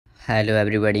Hello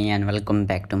everybody and welcome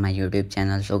back to my YouTube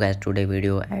channel. So guys, today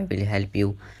video I will help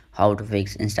you how to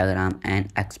fix Instagram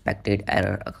and expected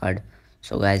error occurred.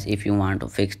 So guys, if you want to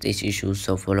fix this issue,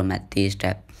 so follow my this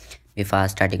step. Before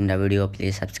starting the video,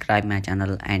 please subscribe my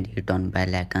channel and hit on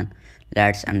bell icon.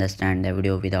 Let's understand the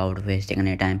video without wasting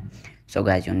any time. So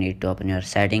guys, you need to open your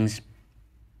settings,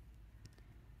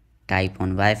 type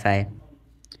on Wi-Fi,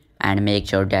 and make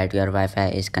sure that your Wi-Fi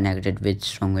is connected with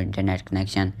strong internet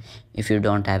connection. If you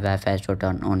don't have Wi-Fi, so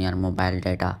turn on your mobile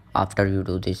data. After you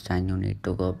do this, then you need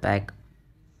to go back,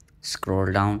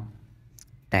 scroll down,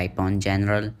 type on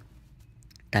general,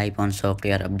 type on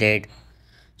software update.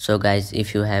 So guys,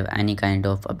 if you have any kind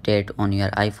of update on your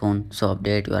iPhone, so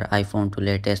update your iPhone to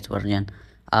latest version.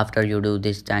 After you do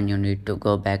this, then you need to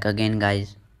go back again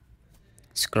guys,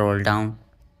 scroll down,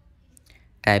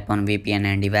 type on VPN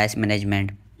and device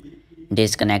management.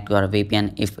 Disconnect your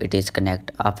VPN if it is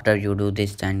connect. After you do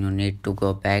this, then you need to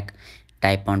go back,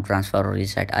 type on transfer or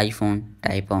reset iPhone,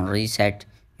 type on reset.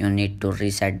 You need to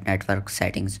reset network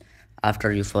settings.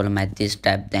 After you follow my this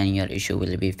step, then your issue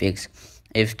will be fixed.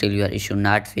 If still your issue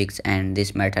not fixed and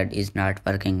this method is not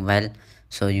working well,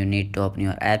 so you need to open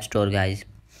your app store guys,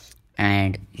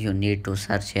 and you need to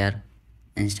search here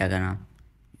Instagram.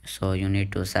 So you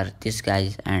need to search this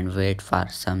guys and wait for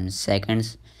some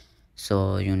seconds.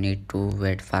 So you need to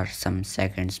wait for some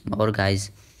seconds more guys.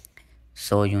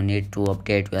 So you need to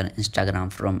update your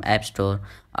Instagram from app store.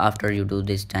 After you do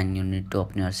this, then you need to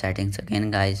open your settings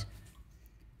again guys,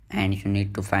 and you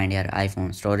need to find your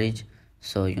iPhone storage.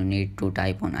 So you need to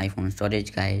type on iPhone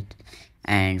storage guys,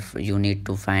 and you need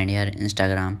to find your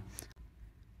Instagram.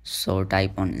 So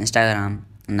type on Instagram.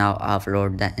 Now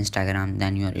upload the Instagram,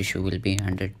 then your issue will be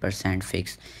 100%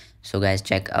 fixed. So guys,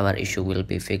 check our issue will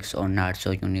be fixed or not. So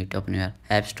you need to open your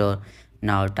app store.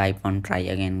 Now type on try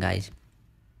again guys.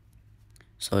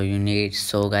 So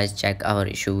guys, check our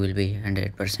issue will be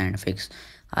 100% fixed.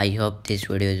 I hope this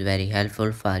video is very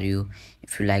helpful for you.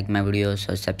 If you like my video,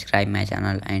 so subscribe my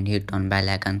channel and hit on bell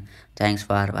icon. Thanks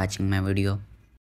for watching my video.